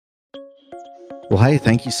Well, hey,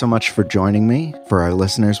 thank you so much for joining me. For our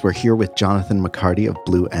listeners, we're here with Jonathan McCarty of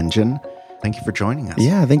Blue Engine. Thank you for joining us.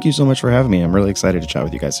 Yeah, thank you so much for having me. I'm really excited to chat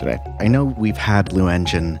with you guys today. I know we've had Blue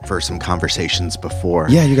Engine for some conversations before.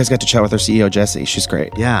 Yeah, you guys got to chat with our CEO, Jessie. She's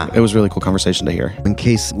great. Yeah. It was a really cool conversation to hear. In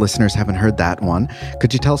case listeners haven't heard that one,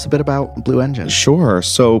 could you tell us a bit about Blue Engine? Sure.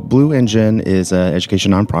 So Blue Engine is an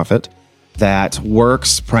education nonprofit that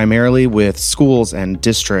works primarily with schools and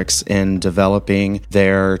districts in developing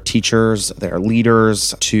their teachers, their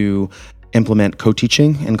leaders to implement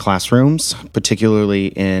co-teaching in classrooms, particularly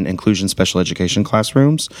in inclusion special education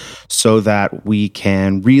classrooms, so that we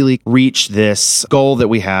can really reach this goal that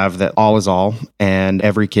we have that all is all, and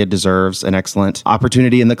every kid deserves an excellent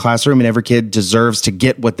opportunity in the classroom, and every kid deserves to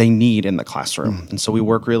get what they need in the classroom. And so we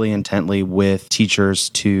work really intently with teachers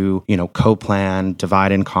to, co-plan,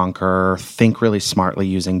 divide and conquer, think really smartly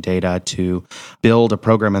using data to build a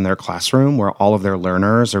program in their classroom where all of their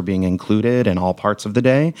learners are being included in all parts of the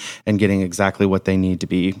day and getting exactly what they need to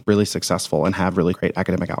be really successful and have really great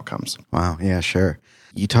academic outcomes. Wow. Yeah, sure.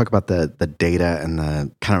 You talk about the data and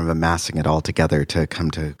the kind of amassing it all together to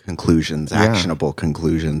come to conclusions, actionable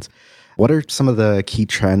conclusions. What are some of the key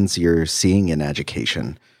trends you're seeing in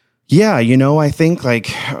education? Yeah, I think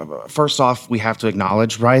first off, we have to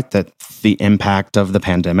acknowledge, right, that the impact of the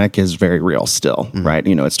pandemic is very real still, right?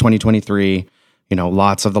 It's 2023.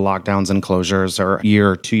 Lots of the lockdowns and closures are a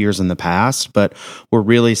year or 2 years in the past, but we're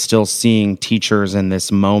really still seeing teachers in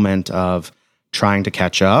this moment of trying to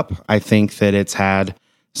catch up. I think that it's had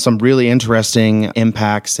some really interesting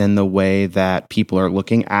impacts in the way that people are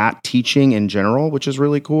looking at teaching in general, which is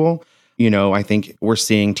really cool. I think we're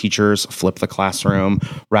seeing teachers flip the classroom,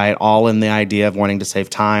 right? All in the idea of wanting to save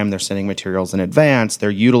time. They're sending materials in advance.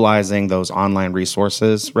 They're utilizing those online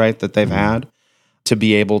resources, right, that they've had to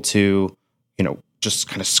be able to just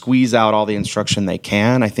kind of squeeze out all the instruction they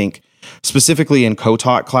can. I think specifically in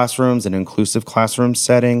co-taught classrooms and inclusive classroom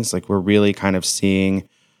settings, we're really kind of seeing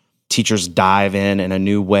teachers dive in a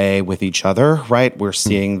new way with each other, right? We're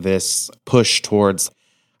seeing this push towards,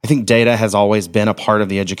 I think data has always been a part of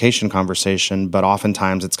the education conversation, but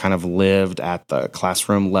oftentimes it's kind of lived at the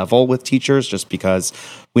classroom level with teachers just because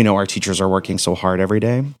we know our teachers are working so hard every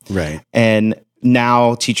day. Right. And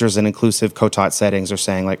now teachers in inclusive co-taught settings are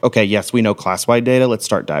saying okay, yes, we know class-wide data. Let's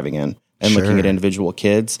start diving in and looking at individual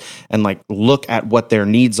kids and look at what their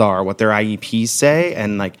needs are, what their IEPs say,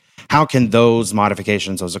 and how can those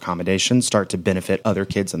modifications, those accommodations start to benefit other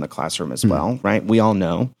kids in the classroom as well, right? We all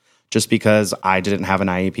know just because I didn't have an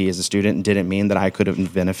IEP as a student didn't mean that I could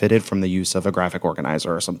have benefited from the use of a graphic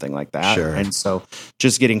organizer or something like that. Sure. And so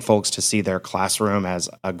just getting folks to see their classroom as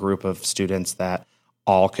a group of students that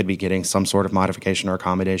all could be getting some sort of modification or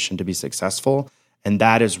accommodation to be successful. And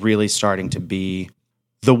that is really starting to be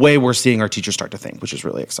the way we're seeing our teachers start to think, which is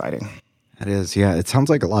really exciting. It is, yeah. It sounds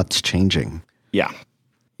like a lot's changing. Yeah.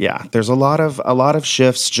 There's a lot of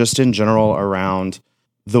shifts just in general around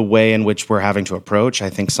the way in which we're having to approach. I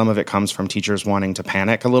think some of it comes from teachers wanting to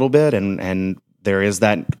panic a little bit, and there is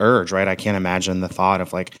that urge, right? I can't imagine the thought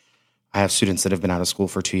of I have students that have been out of school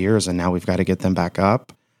for 2 years and now we've got to get them back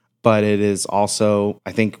up. But it is also,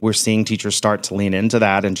 I think we're seeing teachers start to lean into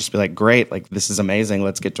that and just be great, this is amazing,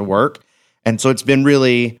 let's get to work. And so it's been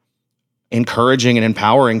really encouraging and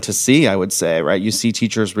empowering to see, I would say, right? You see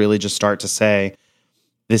teachers really just start to say,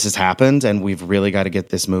 this has happened and we've really got to get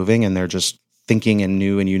this moving. And they're just thinking in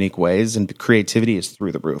new and unique ways. And creativity is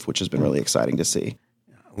through the roof, which has been really exciting to see.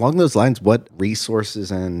 Along those lines, what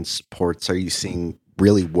resources and supports are you seeing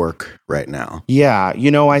really work right now? Yeah,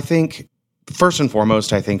 I think first and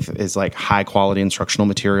foremost, is high quality instructional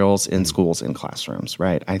materials in schools, in classrooms,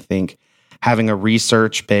 right? I think having a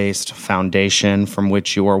research-based foundation from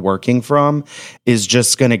which you are working from is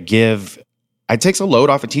just going to it takes a load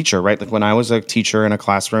off a teacher, right? When I was a teacher in a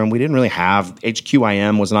classroom, we didn't really have,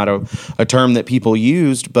 HQIM was not a term that people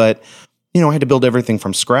used, but I had to build everything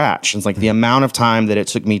from scratch. It's the amount of time that it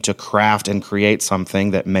took me to craft and create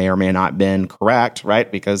something that may or may not been correct, right?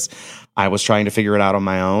 Because I was trying to figure it out on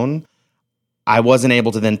my own. I wasn't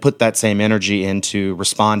able to then put that same energy into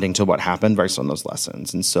responding to what happened based on those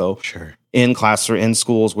lessons. And so in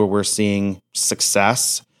schools where we're seeing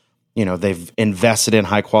success, they've invested in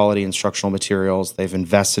high quality instructional materials. They've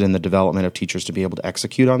invested in the development of teachers to be able to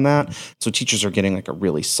execute on that. So teachers are getting a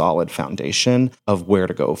really solid foundation of where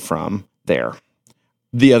to go from there.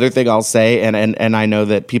 The other thing I'll say, and I know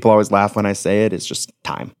that people always laugh when I say it, is just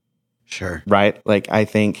time. Sure. Right? I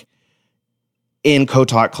think in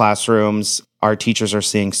co-taught classrooms, our teachers are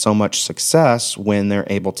seeing so much success when they're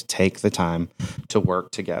able to take the time to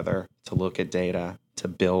work together, to look at data, to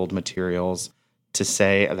build materials, to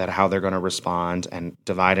say that how they're going to respond and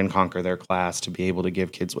divide and conquer their class to be able to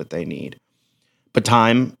give kids what they need. But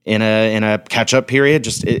time in a catch-up period,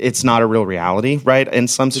 it's not a real reality, right? In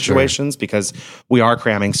some situations, because we are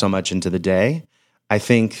cramming so much into the day. I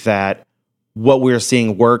think that what we're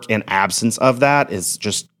seeing work in absence of that is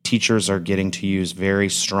just teachers are getting to use very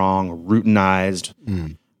strong, routinized,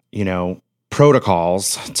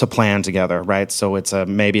 protocols to plan together, right? So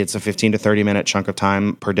maybe it's a 15 to 30 minute chunk of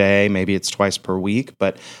time per day, maybe it's twice per week,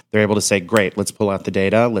 but they're able to say, great, let's pull out the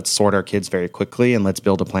data, let's sort our kids very quickly, and let's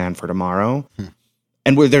build a plan for tomorrow.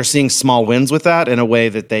 And they're seeing small wins with that in a way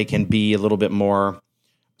that they can be a little bit more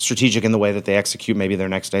strategic in the way that they execute maybe their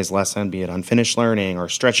next day's lesson, be it unfinished learning or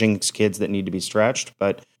stretching kids that need to be stretched.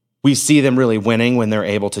 But we see them really winning when they're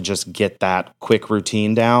able to just get that quick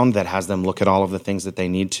routine down that has them look at all of the things that they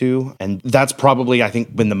need to. And that's probably, I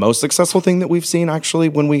think, been the most successful thing that we've seen actually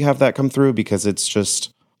when we have that come through, because it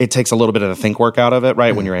takes a little bit of the think work out of it,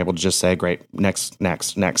 right? When you're able to just say, great, next,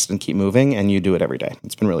 and keep moving, and you do it every day.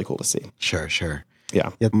 It's been really cool to see. Sure.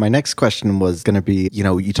 Yeah. My next question was going to be,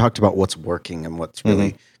 you talked about what's working and what's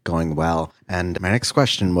really going well. And my next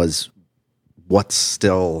question was, what's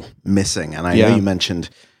still missing? And I know you mentioned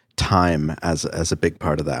time as a big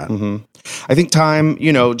part of that. I think time,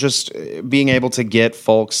 just being able to get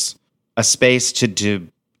folks a space to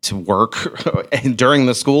work during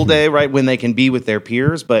the school day, right, when they can be with their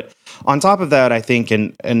peers. But on top of that, I think,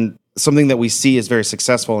 and something that we see is very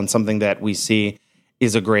successful and something that we see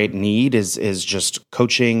is a great need is just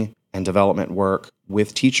coaching and development work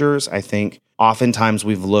with teachers. I think oftentimes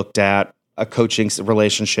we've looked at a coaching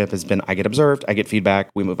relationship has been, I get observed, I get feedback,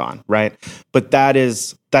 we move on, right? But that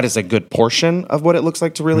is a good portion of what it looks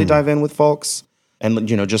like to really dive in with folks. And,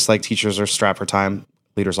 just like teachers are strapped for time,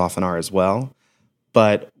 leaders often are as well.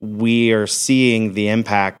 But we are seeing the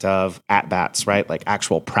impact of at-bats, right? Like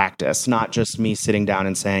actual practice, not just me sitting down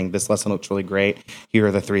and saying, this lesson looks really great. Here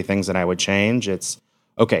are the 3 things that I would change. It's,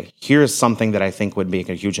 okay, here's something that I think would make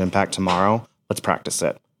a huge impact tomorrow. Let's practice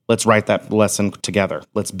it. Let's write that lesson together.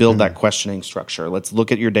 Let's build that questioning structure. Let's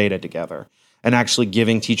look at your data together, and actually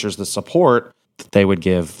giving teachers the support that they would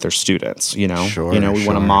give their students. We want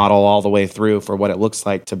to model all the way through for what it looks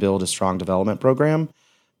like to build a strong development program.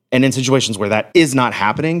 And in situations where that is not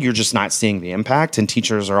happening, you're just not seeing the impact. And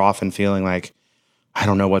teachers are often feeling like, I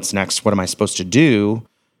don't know what's next. What am I supposed to do?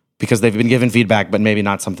 Because they've been given feedback, but maybe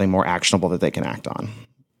not something more actionable that they can act on.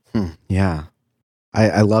 Yeah.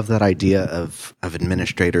 I love that idea of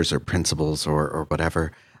administrators or principals or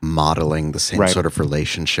whatever modeling the same sort of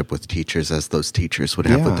relationship with teachers as those teachers would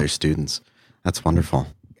have with their students. That's wonderful.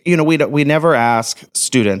 We never ask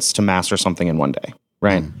students to master something in one day,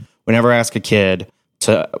 right? We never ask a kid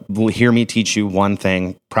to hear me teach you one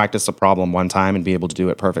thing, practice a problem one time, and be able to do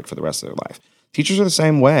it perfect for the rest of their life. Teachers are the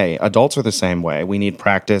same way. Adults are the same way. We need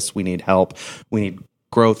practice. We need help. We need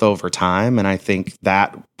growth over time. And I think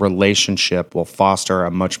that relationship will foster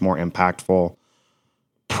a much more impactful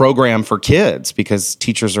program for kids, because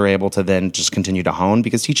teachers are able to then just continue to hone,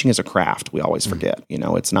 because teaching is a craft. We always forget,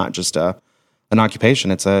 it's not just an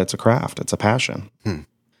occupation. It's a craft. It's a passion.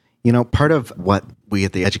 Part of what we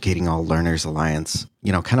at the Educating All Learners Alliance,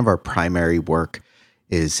 kind of our primary work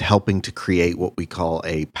is helping to create what we call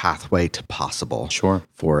a pathway to possible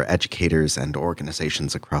for educators and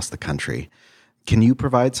organizations across the country. Can you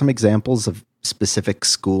provide some examples of specific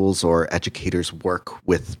schools or educators' work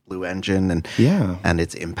with Blue Engine and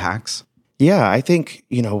its impacts? Yeah, I think,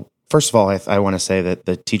 first of all, I want to say that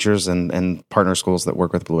the teachers and partner schools that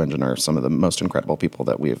work with Blue Engine are some of the most incredible people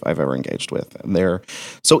that I've ever engaged with. And they're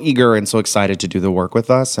so eager and so excited to do the work with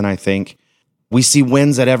us. And I think we see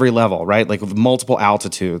wins at every level, right? Like with multiple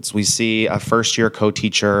altitudes. We see a first-year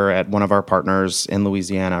co-teacher at one of our partners in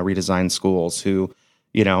Louisiana, Redesign Schools, who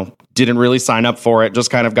didn't really sign up for it, just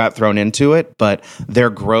kind of got thrown into it. But their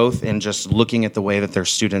growth in just looking at the way that their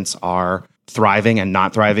students are thriving and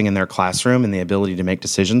not thriving in their classroom and the ability to make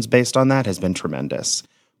decisions based on that has been tremendous.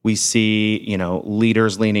 We see,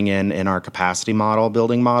 leaders leaning in our capacity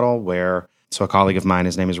building model, so a colleague of mine,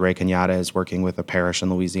 his name is Ray Kenyatta, is working with a parish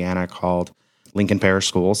in Louisiana called Lincoln Parish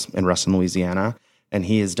Schools in Ruston, Louisiana. And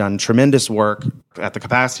he has done tremendous work at the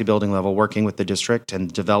capacity building level, working with the district and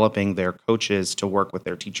developing their coaches to work with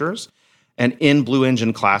their teachers. And in Blue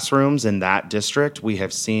Engine classrooms in that district, we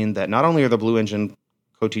have seen that not only are the Blue Engine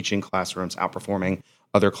co-teaching classrooms outperforming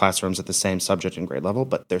other classrooms at the same subject and grade level,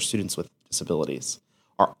 but their students with disabilities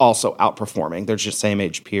are also outperforming their just same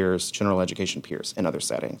age peers, general education peers in other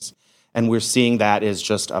settings. And we're seeing that is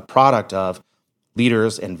just a product of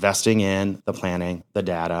leaders investing in the planning, the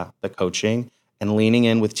data, the coaching, and leaning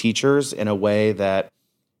in with teachers in a way that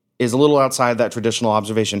is a little outside that traditional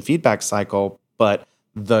observation feedback cycle, but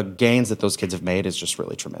the gains that those kids have made is just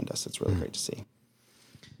really tremendous. It's really great to see.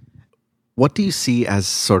 What do you see as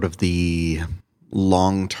sort of the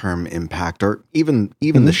long-term impact, or even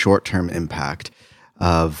the short-term impact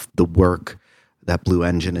of the work that Blue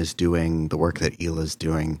Engine is doing, the work that ELA is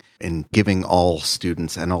doing in giving all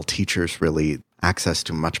students and all teachers really access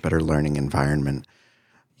to a much better learning environment?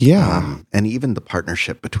 Yeah. And even the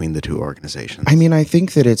partnership between the two organizations. I mean, I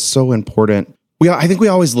think that it's so important. I think we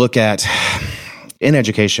always look at, in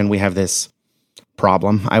education, we have this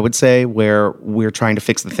problem, I would say, where we're trying to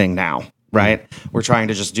fix the thing now, right? We're trying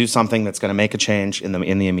to just do something that's going to make a change in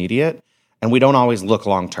the immediate, and we don't always look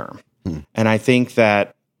long term. And I think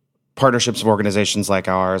that partnerships of organizations like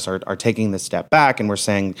ours are taking this step back, and we're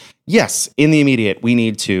saying, yes, in the immediate, we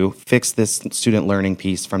need to fix this student learning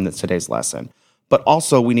piece from today's lesson. But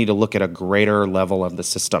also we need to look at a greater level of the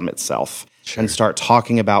system itself and start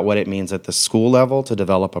talking about what it means at the school level to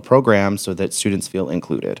develop a program so that students feel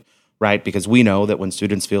included, right? Because we know that when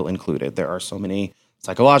students feel included, there are so many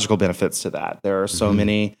psychological benefits to that. There are so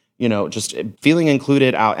many, just feeling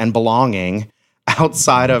included out and belonging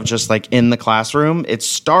outside of just like in the classroom. It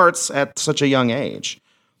starts at such a young age.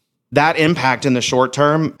 That impact in the short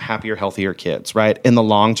term, happier, healthier kids, right? In the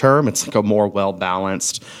long term, it's like a more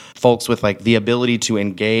well-balanced folks with like the ability to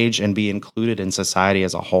engage and be included in society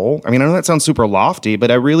as a whole. I mean, I know that sounds super lofty, but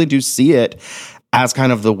I really do see it as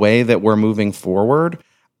kind of the way that we're moving forward.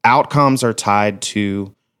 Outcomes are tied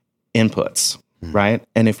to inputs, right?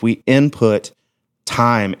 And if we input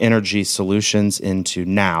time, energy, solutions into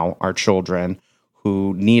now our children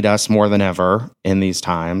who need us more than ever in these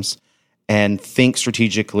times, and think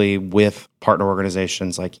strategically with partner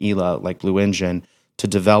organizations like ELA, like Blue Engine, to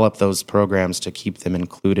develop those programs to keep them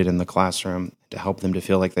included in the classroom, to help them to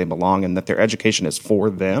feel like they belong and that their education is for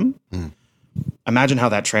them. Imagine how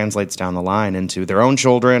that translates down the line into their own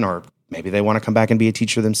children, or maybe they want to come back and be a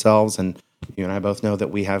teacher themselves. And you and I both know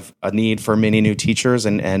that we have a need for many new teachers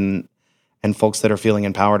and folks that are feeling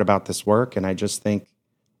empowered about this work. And I just think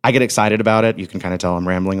I get excited about it. You can kind of tell I'm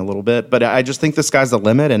rambling a little bit, but I just think the sky's the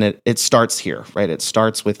limit, and it starts here, right? It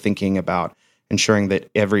starts with thinking about ensuring that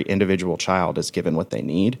every individual child is given what they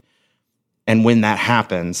need. And when that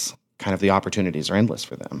happens, kind of the opportunities are endless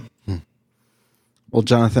for them. Well,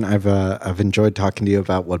 Jonathan, I've enjoyed talking to you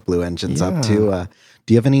about what Blue Engine's up to.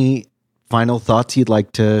 Do you have any final thoughts you'd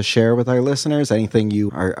like to share with our listeners? Anything you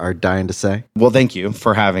are dying to say? Well, thank you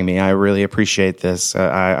for having me. I really appreciate this.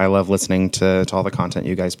 I love listening to all the content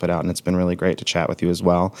you guys put out, and it's been really great to chat with you as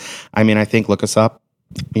well. I mean, I think look us up.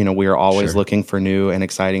 We are always looking for new and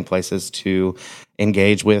exciting places to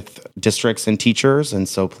engage with districts and teachers. And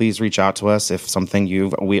so please reach out to us if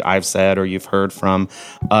something I've said or you've heard from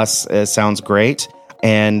us sounds great.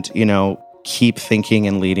 And, keep thinking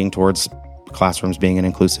and leading towards classrooms being an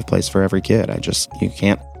inclusive place for every kid. You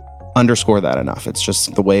can't underscore that enough. It's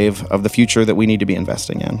just the wave of the future that we need to be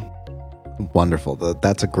investing in. Wonderful.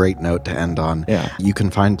 That's a great note to end on. Yeah. You can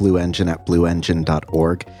find Blue Engine at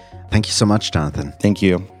blueengine.org. Thank you so much, Jonathan. Thank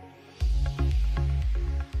you.